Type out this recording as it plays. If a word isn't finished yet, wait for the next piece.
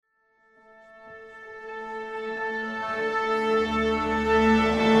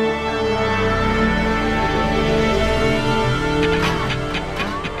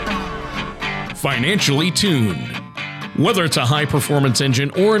Financially Tuned. Whether it's a high-performance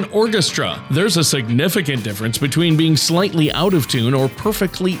engine or an orchestra, there's a significant difference between being slightly out of tune or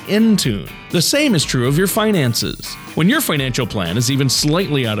perfectly in tune. The same is true of your finances. When your financial plan is even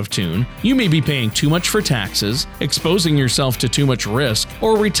slightly out of tune, you may be paying too much for taxes, exposing yourself to too much risk,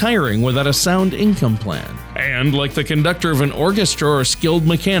 or retiring without a sound income plan. And like the conductor of an orchestra or skilled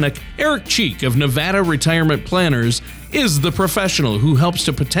mechanic, Eric Cheek of Nevada Retirement Planners is the professional who helps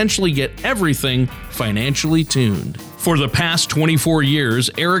to potentially get everything financially tuned. For the past 24 years,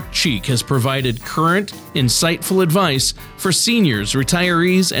 Eric Cheek has provided current, insightful advice for seniors,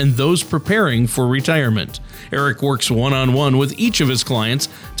 retirees, and those preparing for retirement. Eric works one-on-one with each of his clients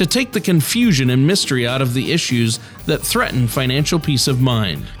to take the confusion and mystery out of the issues that threaten financial peace of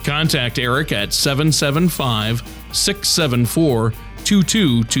mind. Contact Eric at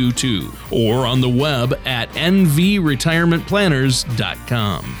 775-674-2222 or on the web at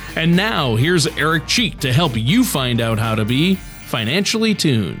nvretirementplanners.com. And now, here's Eric Cheek to help you find out how to be financially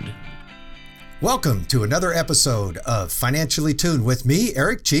tuned. Welcome to another episode of Financially Tuned with me,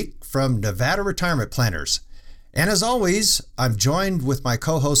 Eric Cheek from Nevada Retirement Planners. And as always, I'm joined with my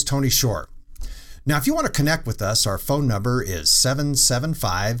co-host, Tony Shore. Now, if you want to connect with us, our phone number is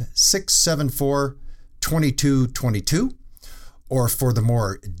 775-674-2222. Or for the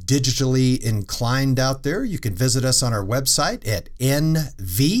more digitally inclined out there, you can visit us on our website at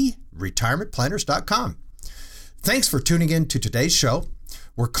nvretirementplanners.com. Thanks for tuning in to today's show.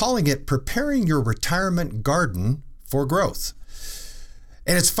 We're calling it Preparing Your Retirement Garden for Growth.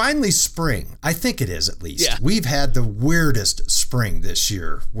 And it's finally spring. I think it is, at least. Yeah. We've had the weirdest spring this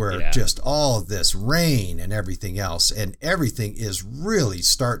year where just all this rain and everything else, and everything is really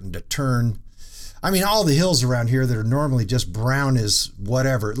starting to turn. I mean, all the hills around here that are normally just brown as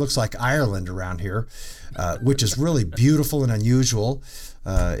whatever. It looks like Ireland around here, which is really beautiful and unusual.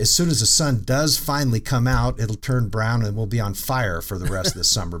 As soon as the sun does finally come out, it'll turn brown and we'll be on fire for the rest of the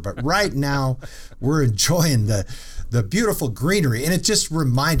summer. But right now, we're enjoying the beautiful greenery. And it just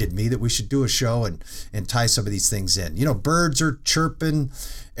reminded me that we should do a show and tie some of these things in. You know, birds are chirping.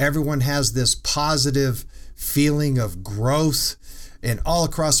 Everyone has this positive feeling of growth. And all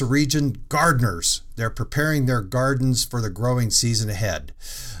across the region, gardeners, they're preparing their gardens for the growing season ahead.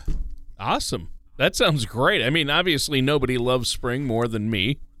 Awesome. That sounds great. I mean, obviously nobody loves spring more than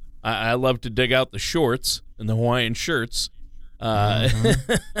me. I love to dig out the shorts and the Hawaiian shirts.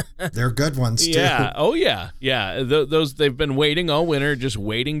 They're good ones too. Yeah. Oh yeah. Yeah. Those they've been waiting all winter, just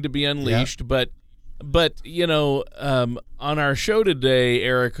waiting to be unleashed. Yep. But you know, on our show today,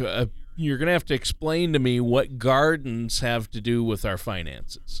 Eric, you're going to have to explain to me what gardens have to do with our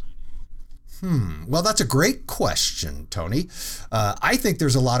finances. Well, that's a great question, Tony. I think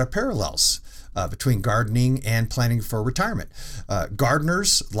there's a lot of parallels between gardening and planning for retirement.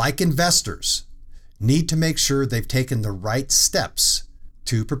 Gardeners, like investors, need to make sure they've taken the right steps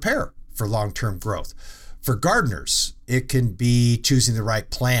to prepare for long-term growth. For gardeners, it can be choosing the right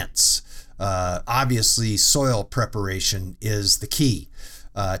plants. Obviously, soil preparation is the key.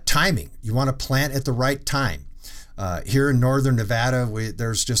 Timing. You want to plant at the right time. Here in northern Nevada,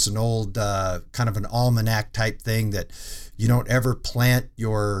 there's just an old kind of an almanac type thing that you don't ever plant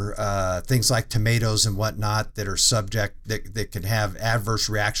your things like tomatoes and whatnot that are subject that can have adverse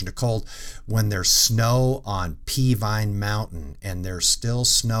reaction to cold when there's snow on Peavine Mountain, and there's still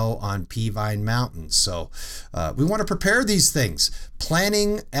snow on Peavine Mountain. So we want to prepare these things.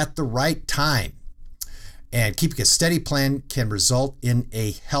 Planning at the right time and keeping a steady plan can result in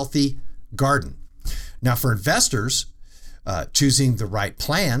a healthy garden. Now, for investors, choosing the right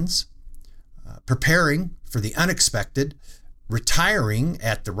plans, preparing for the unexpected, retiring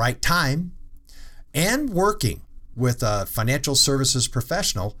at the right time, and working with a financial services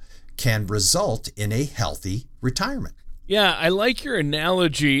professional can result in a healthy retirement. Yeah, I like your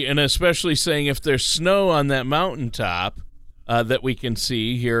analogy, and especially saying if there's snow on that mountaintop that we can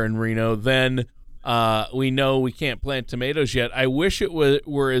see here in Reno, then we know we can't plant tomatoes yet. I wish it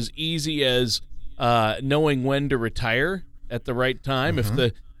were as easy as knowing when to retire at the right time. Mm-hmm.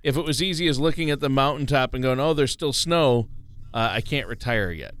 If it was easy as looking at the mountaintop and going, oh, there's still snow, I can't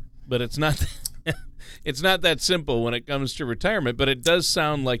retire yet. But it's not it's not that simple when it comes to retirement, but it does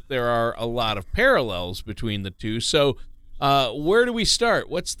sound like there are a lot of parallels between the two. So where do we start?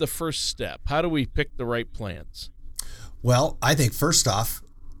 What's the first step? How do we pick the right plans? Well, I think first off,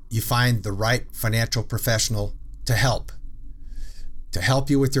 you find the right financial professional to help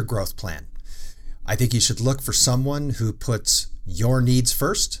you with your growth plan. I think you should look for someone who puts your needs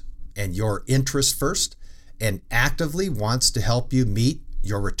first and your interests first and actively wants to help you meet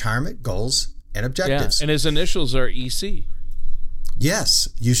your retirement goals and objectives. Yeah, and his initials are EC. Yes,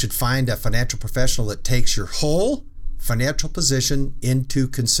 you should find a financial professional that takes your whole financial position into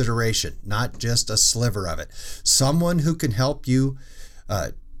consideration, not just a sliver of it. Someone who can help you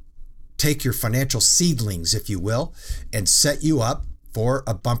take your financial seedlings, if you will, and set you up for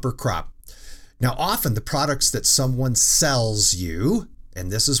a bumper crop. Now, often the products that someone sells you,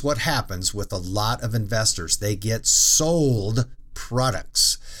 and this is what happens with a lot of investors, they get sold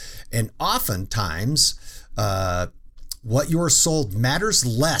products. And oftentimes, what you're sold matters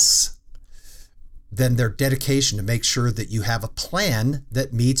less than their dedication to make sure that you have a plan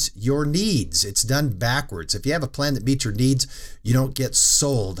that meets your needs. It's done backwards. If you have a plan that meets your needs, you don't get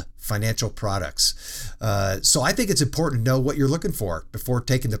sold financial products. So I think it's important to know what you're looking for before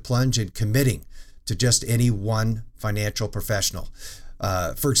taking the plunge and committing to just any one financial professional.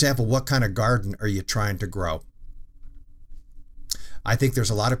 For example, what kind of garden are you trying to grow? I think there's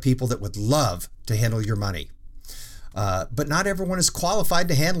a lot of people that would love to handle your money. But not everyone is qualified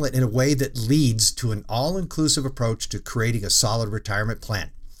to handle it in a way that leads to an all-inclusive approach to creating a solid retirement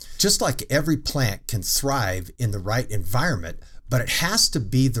plan. Just like every plant can thrive in the right environment, but it has to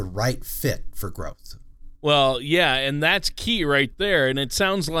be the right fit for growth. Well, yeah, and that's key right there. And it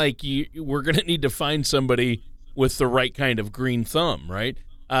sounds like we're going to need to find somebody with the right kind of green thumb, right?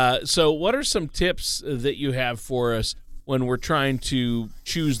 So what are some tips that you have for us when we're trying to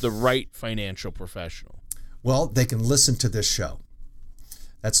choose the right financial professional? Well, they can listen to this show.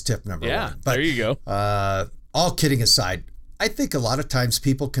 That's tip number one. Yeah, there you go. All kidding aside, I think a lot of times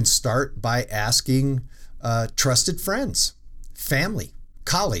people can start by asking trusted friends, family,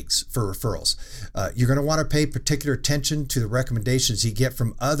 colleagues for referrals. You're going to want to pay particular attention to the recommendations you get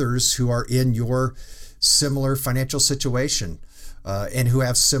from others who are in your similar financial situation and who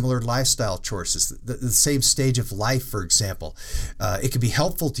have similar lifestyle choices, the same stage of life, for example. It can be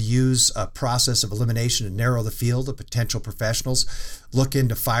helpful to use a process of elimination to narrow the field of potential professionals. Look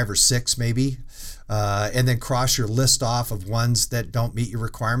into 5 or 6 maybe, and then cross your list off of ones that don't meet your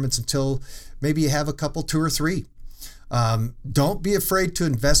requirements until maybe you have a couple, 2 or 3. Don't be afraid to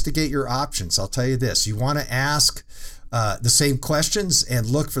investigate your options. I'll tell you this, you want to ask the same questions and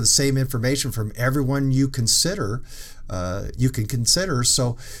look for the same information from everyone you can consider,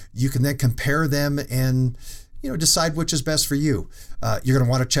 so you can then compare them and decide which is best for you. You're going to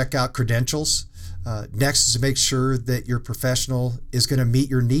want to check out credentials. Next is to make sure that your professional is going to meet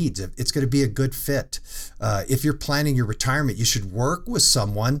your needs. It's going to be a good fit. If you're planning your retirement, you should work with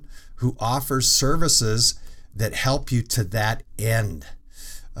someone who offers services that help you to that end.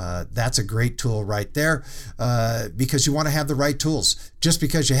 That's a great tool right there because you want to have the right tools. Just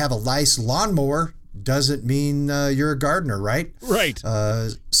because you have a nice lawnmower doesn't mean you're a gardener, right? Right.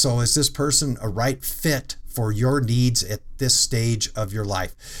 So is this person a right fit for your needs at this stage of your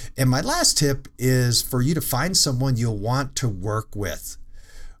life? And my last tip is for you to find someone you'll want to work with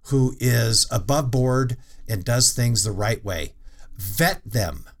who is above board and does things the right way. Vet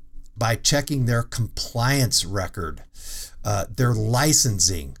them by checking their compliance record, their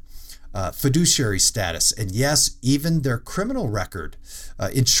licensing, fiduciary status, and yes, even their criminal record.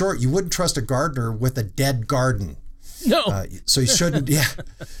 In short, you wouldn't trust a gardener with a dead garden. No. So you shouldn't,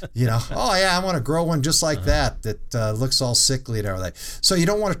 I want to grow one just like that looks all sickly and everything. So you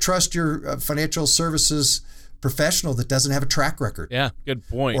don't want to trust your financial services professional that doesn't have a track record. Yeah, good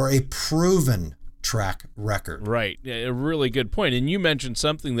point. Or a proven track record. Right. Yeah, a really good point. And you mentioned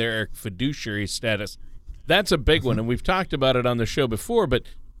something there, Eric, fiduciary status. That's a big one, and we've talked about it on the show before, but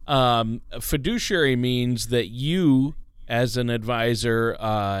fiduciary means that you, as an advisor,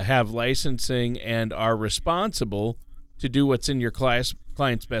 have licensing and are responsible to do what's in your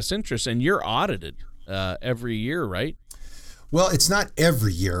client's best interest, and you're audited every year, right? Well, it's not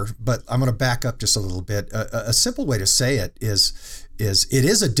every year, but I'm going to back up just a little bit. A simple way to say it is it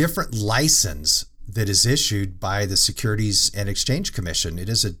is a different license that is issued by the Securities and Exchange Commission. It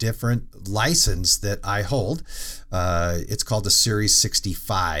is a different license that I hold. It's called the Series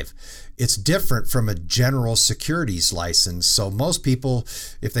 65. It's different from a general securities license. So most people,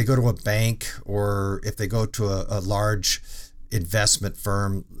 if they go to a bank or if they go to a large investment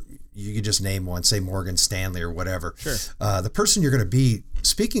firm, you could just name one, say Morgan Stanley or whatever. Sure. The person you're going to be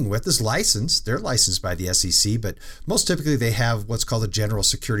speaking with is licensed. They're licensed by the SEC, but most typically they have what's called a general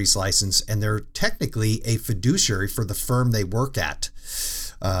securities license, and they're technically a fiduciary for the firm they work at.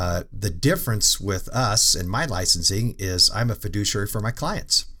 The difference with us and my licensing is I'm a fiduciary for my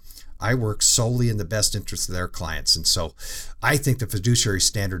clients. I work solely in the best interest of their clients. And so I think the fiduciary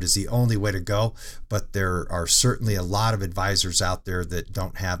standard is the only way to go, but there are certainly a lot of advisors out there that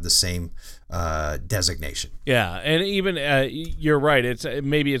don't have the same designation. Yeah, and even you're right.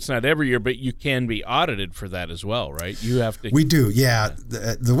 Maybe it's not every year, but you can be audited for that as well, right? You have to. We do, yeah.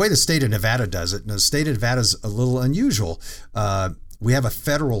 The way the state of Nevada does it, and the state of Nevada is a little unusual. We have a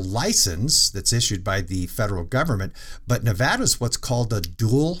federal license that's issued by the federal government, but Nevada is what's called a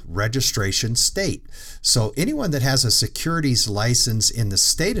dual registration state. So anyone that has a securities license in the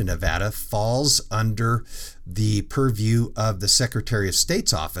state of Nevada falls under the purview of the Secretary of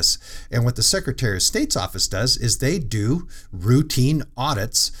State's office. And what the Secretary of State's office does is they do routine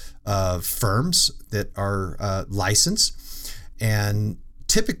audits of firms that are licensed. And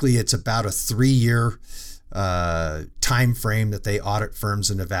typically it's about a 3-year time frame that they audit firms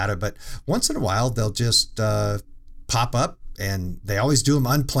in Nevada, but once in a while they'll just pop up, and they always do them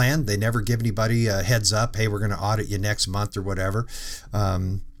unplanned. They never give anybody a heads up, hey, we're going to audit you next month or whatever.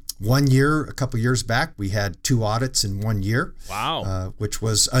 One year, a couple years back, we had 2 audits in 1 year. Wow. Which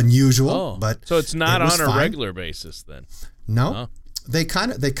was unusual. But so it's not on a fine. regular basis then? No. Oh. They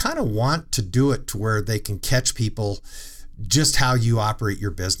kind of want to do it to where they can catch people just how you operate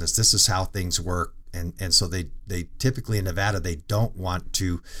your business. This is how things work. And so they typically in Nevada, they don't want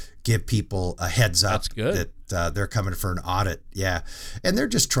to give people a heads up that they're coming for an audit. Yeah. And they're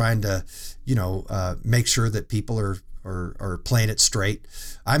just trying to, make sure that people are playing it straight.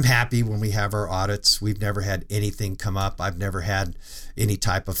 I'm happy when we have our audits. We've never had anything come up. I've never had any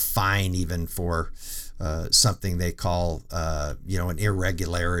type of fine even for something they call, an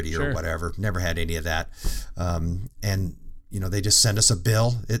irregularity or whatever. Never had any of that. And they just send us a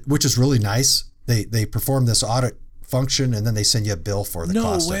bill, which is really nice. They perform this audit function, and then they send you a bill for the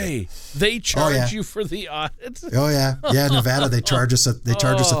cost of it. No way. They charge you for the audit? Oh yeah. Yeah, Nevada, they charge us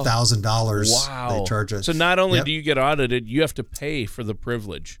 $1,000. Wow. They charge us. So not only do you get audited, you have to pay for the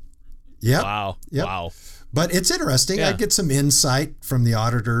privilege. Yeah. Wow. Yep. Wow. But it's interesting. Yeah. I get some insight from the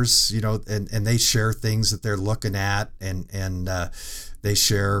auditors, and they share things that they're looking at, and they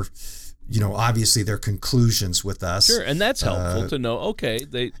share obviously their conclusions with us. Sure, and that's helpful to know. Okay,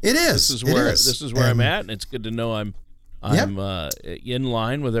 it is. This is where I'm at, and it's good to know I'm in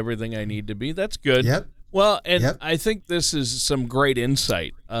line with everything I need to be. That's good. Yep. Well, and I think this is some great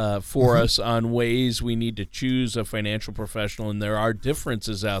insight for us on ways we need to choose a financial professional, and there are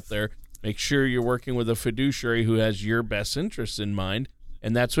differences out there. Make sure you're working with a fiduciary who has your best interests in mind,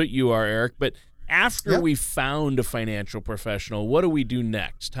 and that's what you are, Eric. But after we found a financial professional, what do we do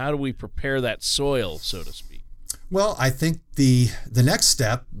next? How do we prepare that soil, so to speak? Well, I think the next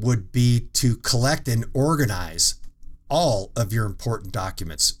step would be to collect and organize all of your important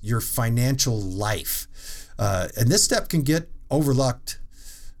documents, your financial life. And this step can get overlooked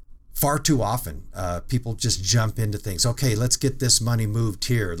far too often. People just jump into things. Okay, let's get this money moved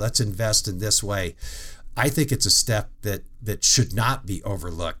here. Let's invest in this way. I think it's a step that should not be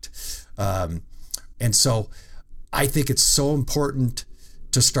overlooked. And so I think it's so important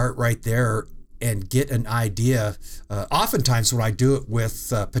to start right there and get an idea. Oftentimes when I do it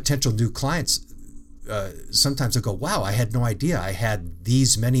with potential new clients, sometimes I go, wow, I had no idea I had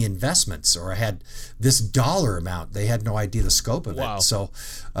these many investments, or I had this dollar amount. They had no idea the scope of it. So,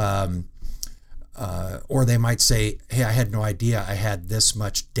 or they might say, hey, I had no idea I had this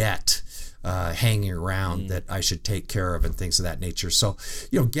much debt hanging around that I should take care of, and things of that nature. So,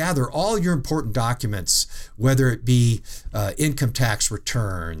 gather all your important documents, whether it be income tax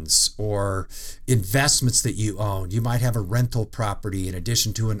returns or investments that you own. You might have a rental property in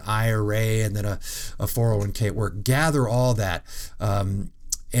addition to an IRA and then a 401k at work. Gather all that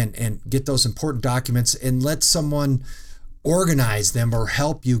and get those important documents, and let someone organize them or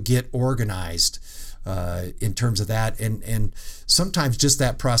help you get organized in terms of that. And sometimes just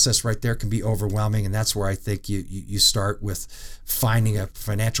that process right there can be overwhelming. And that's where I think you start with finding a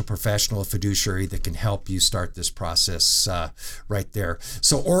financial professional, a fiduciary that can help you start this process right there.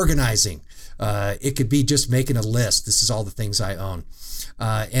 So organizing, it could be just making a list. This is all the things I own.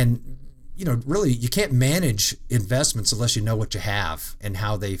 And really, you can't manage investments unless you know what you have and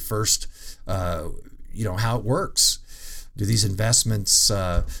how they first, how it works. Do these investments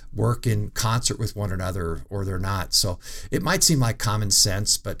work in concert with one another, or they're not? So it might seem like common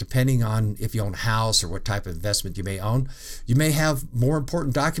sense, but depending on if you own a house or what type of investment you may own, you may have more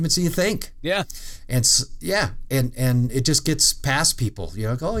important documents than you think. Yeah. And it just gets past people.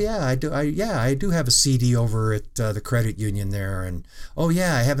 Oh yeah, I do have a CD over at the credit union there, and oh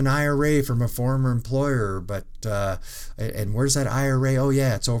yeah, I have an IRA from a former employer, but and where's that IRA? Oh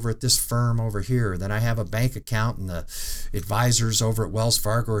yeah, it's over at this firm over here. Then I have a bank account in the advisors over at Wells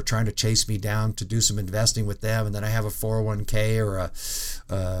Fargo are trying to chase me down to do some investing with them, and then I have a 401k or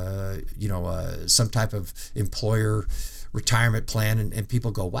some type of employer retirement plan, and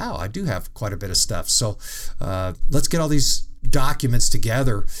people go, wow, I do have quite a bit of stuff. So let's get all these documents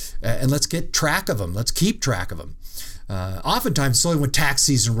together and let's get track of them. Let's keep track of them. Oftentimes, it's only when tax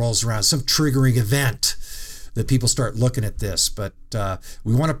season rolls around, some triggering event, that people start looking at this. But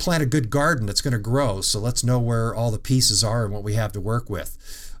we want to plant a good garden that's going to grow. So let's know where all the pieces are and what we have to work with.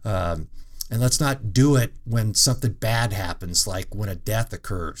 And let's not do it when something bad happens, like when a death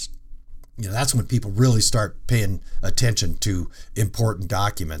occurs. That's when people really start paying attention to important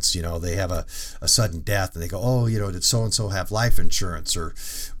documents. They have a sudden death and they go, oh, did so-and-so have life insurance, or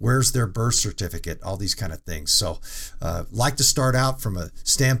where's their birth certificate? All these kind of things. So like to start out from a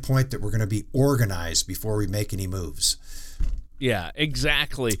standpoint that we're going to be organized before we make any moves. Yeah,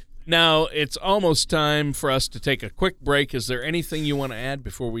 exactly. Now it's almost time for us to take a quick break. Is there anything you want to add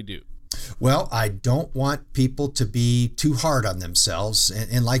before we do? Well, I don't want people to be too hard on themselves.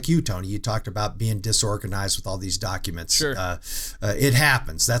 And like you, Tony, you talked about being disorganized with all these documents. Sure. It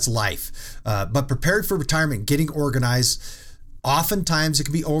happens. That's life. But preparing for retirement, getting organized, oftentimes it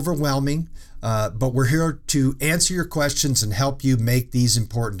can be overwhelming. But we're here to answer your questions and help you make these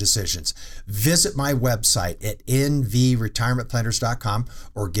important decisions. Visit my website at nvretirementplanners.com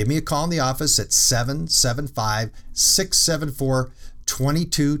or give me a call in the office at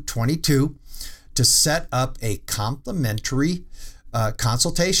 775-674-2222 to set up a complimentary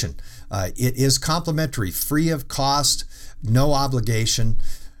consultation. It is complimentary, free of cost, no obligation.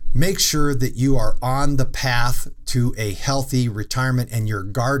 Make sure that you are on the path to a healthy retirement and your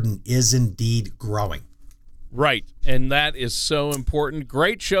garden is indeed growing. Right, and that is so important.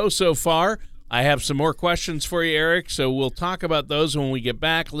 Great show so far. I have some more questions for you, Eric, so we'll talk about those when we get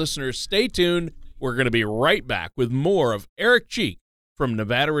back. Listeners, stay tuned. We're going to be right back with more of Eric Cheek from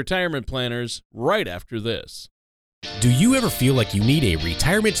Nevada Retirement Planners right after this. Do you ever feel like you need a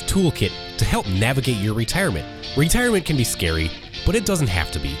retirement toolkit to help navigate your retirement? Retirement can be scary, but it doesn't have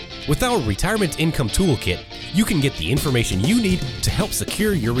to be. With our Retirement Income Toolkit, you can get the information you need to help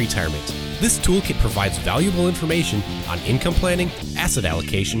secure your retirement. This toolkit provides valuable information on income planning, asset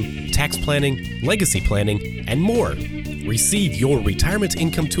allocation, tax planning, legacy planning, and more. Receive your Retirement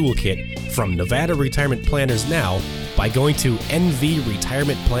Income Toolkit from Nevada Retirement Planners now by going to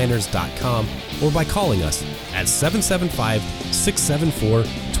nvretirementplanners.com or by calling us at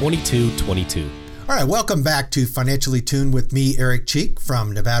 775-674-2222. All right, welcome back to Financially Tuned with me, Eric Cheek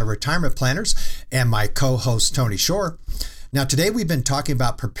from Nevada Retirement Planners, and my co-host, Tony Shore. Now, today we've been talking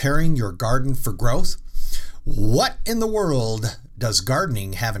about preparing your garden for growth. What in the world does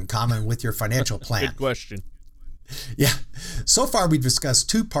gardening have in common with your financial plan? Good question. Yeah. So far, we've discussed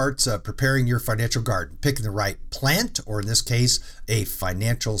two parts of preparing your financial garden: picking the right plant, or in this case, a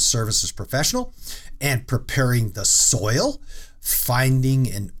financial services professional, and preparing the soil,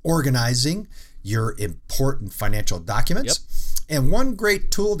 finding and organizing your important financial documents. Yep. And one great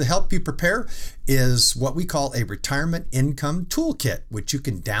tool to help you prepare is what we call a Retirement Income Toolkit, which you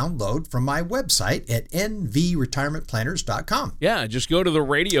can download from my website at nvretirementplanners.com. Yeah, just go to the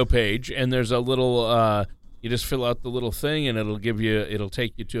radio page, and there's a little, you just fill out the little thing, and it'll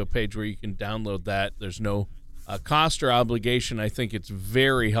take you to a page where you can download that. There's no cost or obligation. I think it's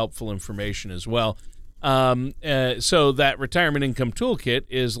very helpful information as well. So that Retirement Income Toolkit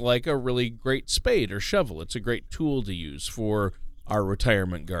is like a really great spade or shovel. It's a great tool to use for our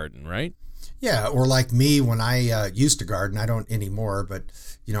retirement garden, right? Yeah, or like me when I used to garden. I don't anymore, but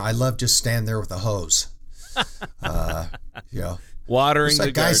I love just stand there with a hose. Watering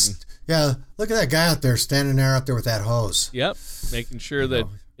the garden. Yeah, look at that guy out there standing out there with that hose. Yep, making sure that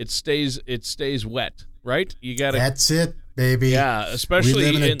it stays wet, right? You got to. That's it, baby. Yeah, especially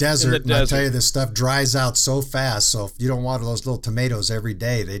we live in a desert, in the and I tell you, this stuff dries out so fast. So if you don't water those little tomatoes every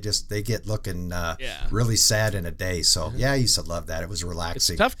day, they get looking really sad in a day. So yeah, I used to love that. It was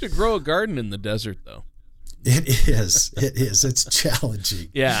relaxing. It's tough to grow a garden in the desert, though. It is. It is. It's challenging.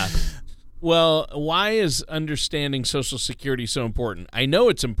 Yeah. Well, why is understanding Social Security so important? I know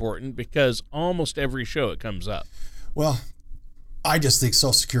it's important because almost every show it comes up. Well, I just think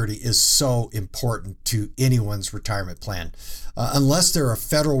Social Security is so important to anyone's retirement plan. Unless they're a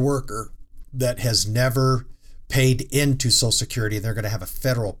federal worker that has never paid into Social Security, they're going to have a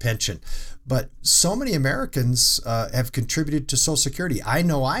federal pension. But so many Americans have contributed to Social Security. I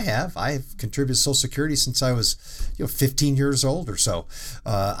know I have. I've contributed to Social Security since I was 15 years old or so.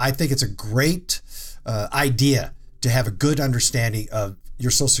 I think it's a great idea to have a good understanding of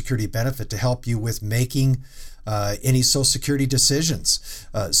your Social Security benefit to help you with making any Social Security decisions.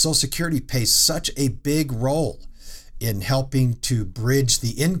 Social Security plays such a big role in helping to bridge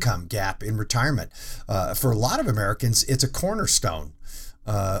the income gap in retirement. For a lot of Americans, it's a cornerstone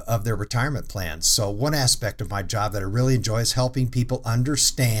of their retirement plans. So one aspect of my job that I really enjoy is helping people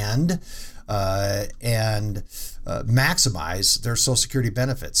understand and maximize their Social Security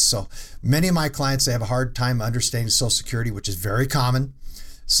benefits. So many of my clients, they have a hard time understanding Social Security, which is very common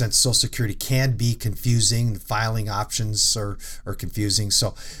since Social Security can be confusing. Filing options are confusing.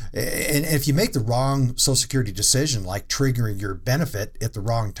 So, and if you make the wrong Social Security decision, like triggering your benefit at the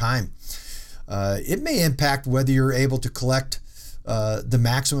wrong time, it may impact whether you're able to collect the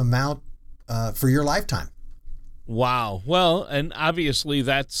maximum amount for your lifetime. Wow. Well, and obviously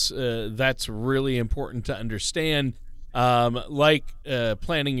that's really important to understand, like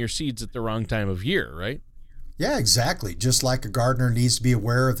planting your seeds at the wrong time of year, right? Yeah, exactly. Just like a gardener needs to be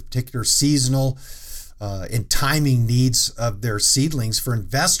aware of the particular seasonal and timing needs of their seedlings, for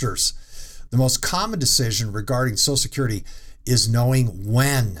investors, the most common decision regarding Social Security is knowing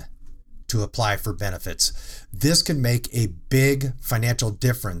when to apply for benefits. This can make a big financial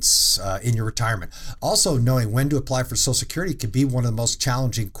difference in your retirement. Also, knowing when to apply for Social Security can be one of the most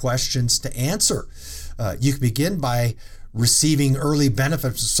challenging questions to answer. You can begin by receiving early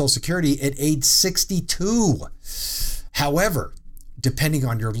benefits of Social Security at age 62. However, depending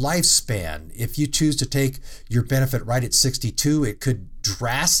on your lifespan, if you choose to take your benefit right at 62, it could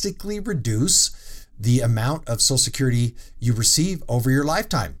drastically reduce the amount of Social Security you receive over your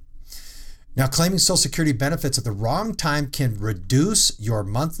lifetime. Now, claiming Social Security benefits at the wrong time can reduce your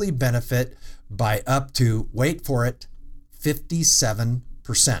monthly benefit by up to, wait for it,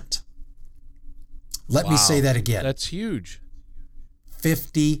 57%. Let me say that again. That's huge.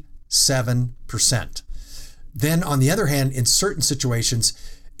 57%. Then, on the other hand, in certain situations,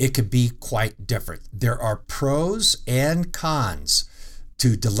 it could be quite different. There are pros and cons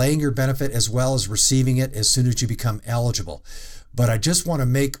to delaying your benefit as well as receiving it as soon as you become eligible. But I just want to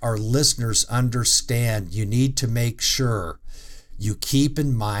make our listeners understand you need to make sure you keep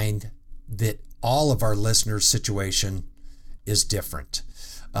in mind that all of our listeners' situation is different.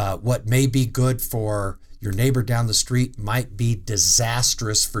 What may be good for your neighbor down the street might be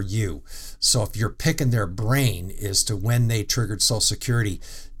disastrous for you. So if you're picking their brain as to when they triggered Social Security,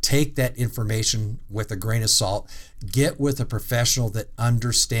 take that information with a grain of salt. Get with a professional that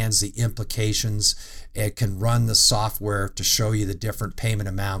understands the implications and can run the software to show you the different payment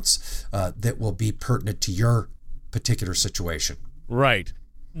amounts that will be pertinent to your particular situation. Right.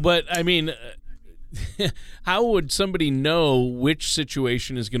 But I mean, how would somebody know which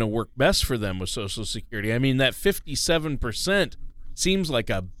situation is going to work best for them with Social Security? I mean, that 57% seems like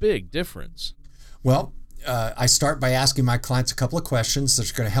a big difference. Well, I start by asking my clients a couple of questions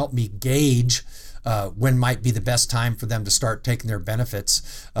that's going to help me gauge when might be the best time for them to start taking their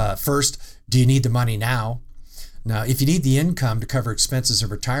benefits. First, do you need the money now? Now, if you need the income to cover expenses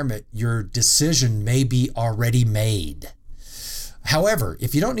of retirement, your decision may be already made. However,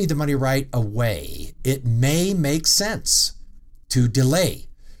 if you don't need the money right away, it may make sense to delay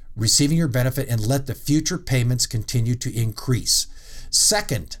receiving your benefit and let the future payments continue to increase.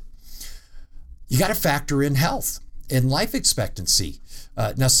 Second, you got to factor in health and life expectancy.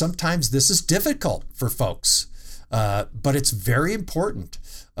 Now, sometimes this is difficult for folks, but it's very important.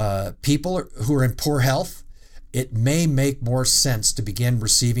 People who are in poor health, it may make more sense to begin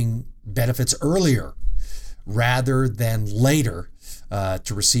receiving benefits earlier rather than later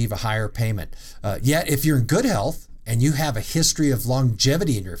to receive a higher payment. Yet, if you're in good health and you have a history of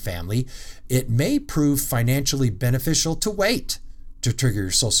longevity in your family, it may prove financially beneficial to wait to trigger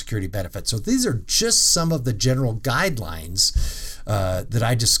your Social Security benefit. So these are just some of the general guidelines that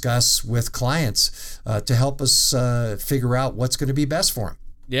I discuss with clients to help us figure out what's going to be best for them.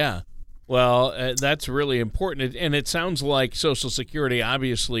 Yeah. Well, that's really important. And it sounds like Social Security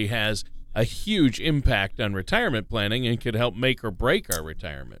obviously has a huge impact on retirement planning and could help make or break our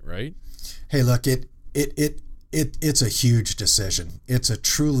retirement, right? Hey, look, it's a huge decision. It's a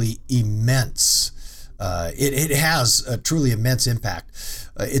truly immense it has a truly immense impact.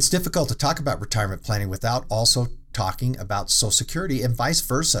 It's difficult to talk about retirement planning without also talking about Social Security and vice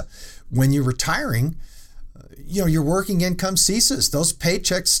versa. When you're retiring, your working income ceases. Those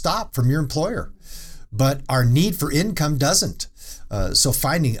paychecks stop from your employer, but our need for income doesn't. So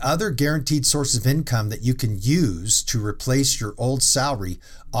finding other guaranteed sources of income that you can use to replace your old salary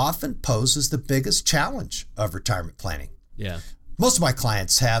often poses the biggest challenge of retirement planning. Yeah. Most of my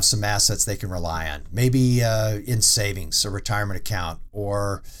clients have some assets they can rely on, maybe in savings, a retirement account,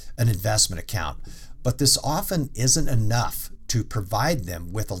 or an investment account. But this often isn't enough to provide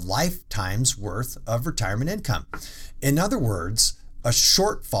them with a lifetime's worth of retirement income. In other words, a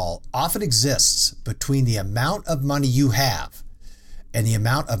shortfall often exists between the amount of money you have and the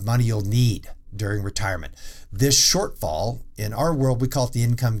amount of money you'll need during retirement. This shortfall, in our world, we call it the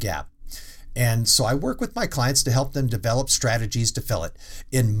income gap. And so I work with my clients to help them develop strategies to fill it.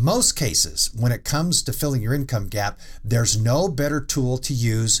 In most cases, when it comes to filling your income gap, there's no better tool to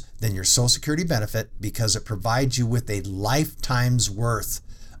use than your Social Security benefit because it provides you with a lifetime's worth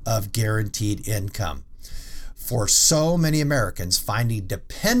of guaranteed income. For so many Americans, finding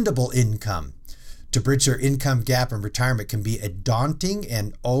dependable income to bridge their income gap in retirement can be a daunting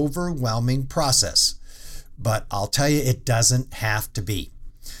and overwhelming process. But I'll tell you, it doesn't have to be.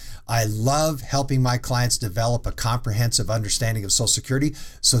 I love helping my clients develop a comprehensive understanding of Social Security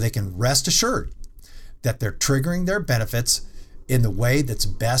so they can rest assured that they're triggering their benefits in the way that's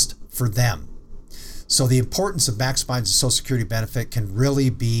best for them. So the importance of maximizing the Social Security benefit can really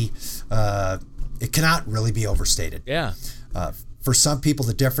be, it cannot really be overstated. Yeah. For some people,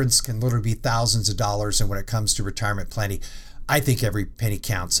 the difference can literally be thousands of dollars. And when it comes to retirement planning, I think every penny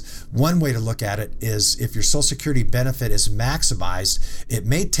counts. One way to look at it is if your Social Security benefit is maximized, it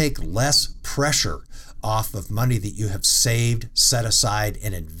may take less pressure off of money that you have saved, set aside,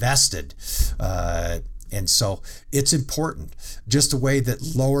 and invested. And so it's important, just a way that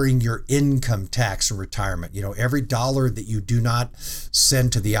lowering your income tax in retirement, every dollar that you do not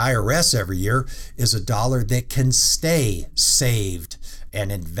send to the IRS every year is a dollar that can stay saved and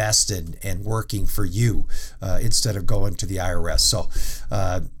invested and working for you instead of going to the IRS. So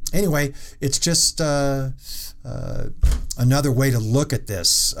anyway, it's just another way to look at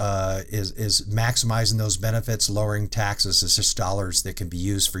this is maximizing those benefits, lowering taxes. It's just dollars that can be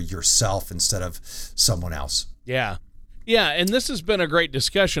used for yourself instead of someone else. Yeah. Yeah, and this has been a great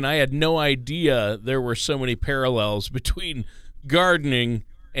discussion. I had no idea there were so many parallels between gardening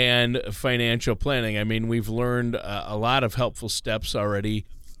and financial planning. I mean, we've learned a lot of helpful steps already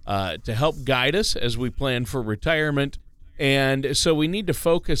to help guide us as we plan for retirement. And so we need to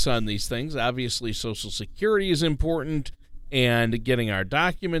focus on these things. Obviously, Social Security is important, and getting our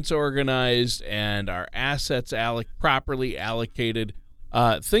documents organized and our assets properly allocated.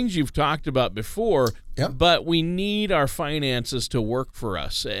 Things you've talked about before, Yep. But we need our finances to work for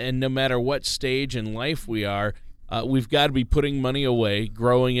us. And no matter what stage in life we are, we've got to be putting money away,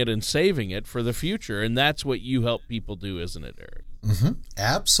 growing it, and saving it for the future. And that's what you help people do, isn't it, Eric? Mm-hmm.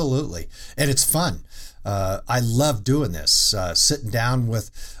 Absolutely. And it's fun. I love doing this, sitting down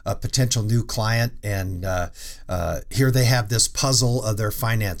with a potential new client, and here they have this puzzle of their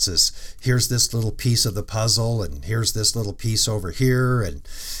finances. Here's this little piece of the puzzle, and here's this little piece over here, and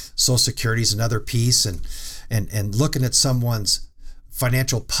Social Security is another piece, and looking at someone's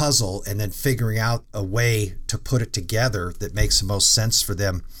financial puzzle and then figuring out a way to put it together that makes the most sense for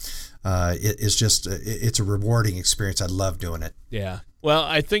them. It's a rewarding experience. I love doing it. Yeah. Well,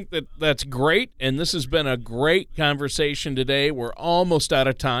 I think that's great, and this has been a great conversation today. We're almost out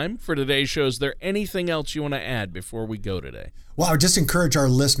of time for today's show. Is there anything else you want to add before we go today? Well, I would just encourage our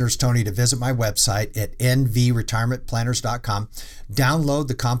listeners, Tony, to visit my website at nvretirementplanners.com. Download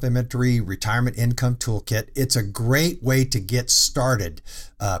the complimentary Retirement Income Toolkit. It's a great way to get started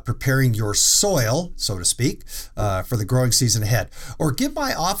preparing your soil, so to speak, for the growing season ahead. Or give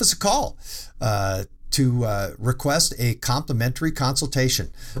my office a call to request a complimentary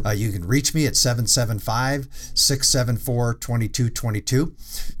consultation. You can reach me at 775-674-2222.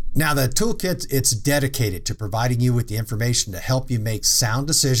 Now, the toolkit, it's dedicated to providing you with the information to help you make sound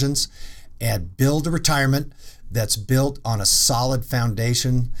decisions and build a retirement that's built on a solid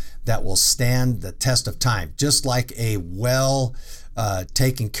foundation that will stand the test of time, just like a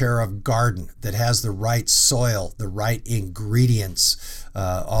taken care of garden that has the right soil, the right ingredients,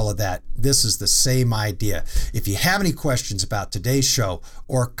 all of that. This is the same idea. If you have any questions about today's show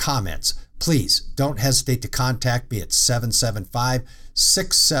or comments, please don't hesitate to contact me at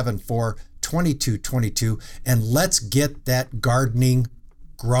 775-674-2222, and let's get that gardening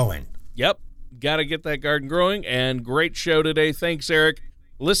growing. Yep, got to get that garden growing, and great show today. Thanks, Eric.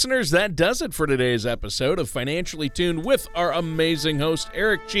 Listeners, that does it for today's episode of Financially Tuned with our amazing host,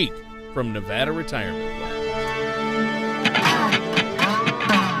 Eric Cheek from Nevada Retirement Plan.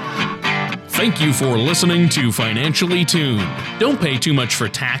 Thank you for listening to Financially Tuned. Don't pay too much for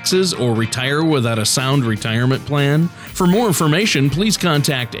taxes or retire without a sound retirement plan. For more information, please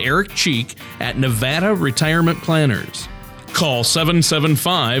contact Eric Cheek at Nevada Retirement Planners. Call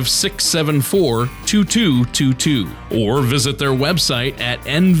 775-674-2222 or visit their website at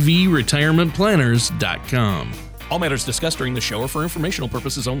nvretirementplanners.com. All matters discussed during the show are for informational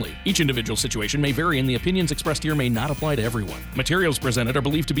purposes only. Each individual situation may vary, and the opinions expressed here may not apply to everyone. Materials presented are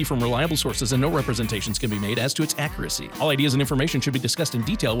believed to be from reliable sources, and no representations can be made as to its accuracy. All ideas and information should be discussed in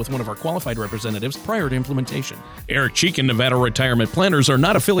detail with one of our qualified representatives prior to implementation. Eric Cheek and Nevada Retirement Planners are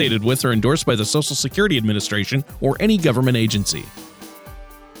not affiliated with or endorsed by the Social Security Administration or any government agency.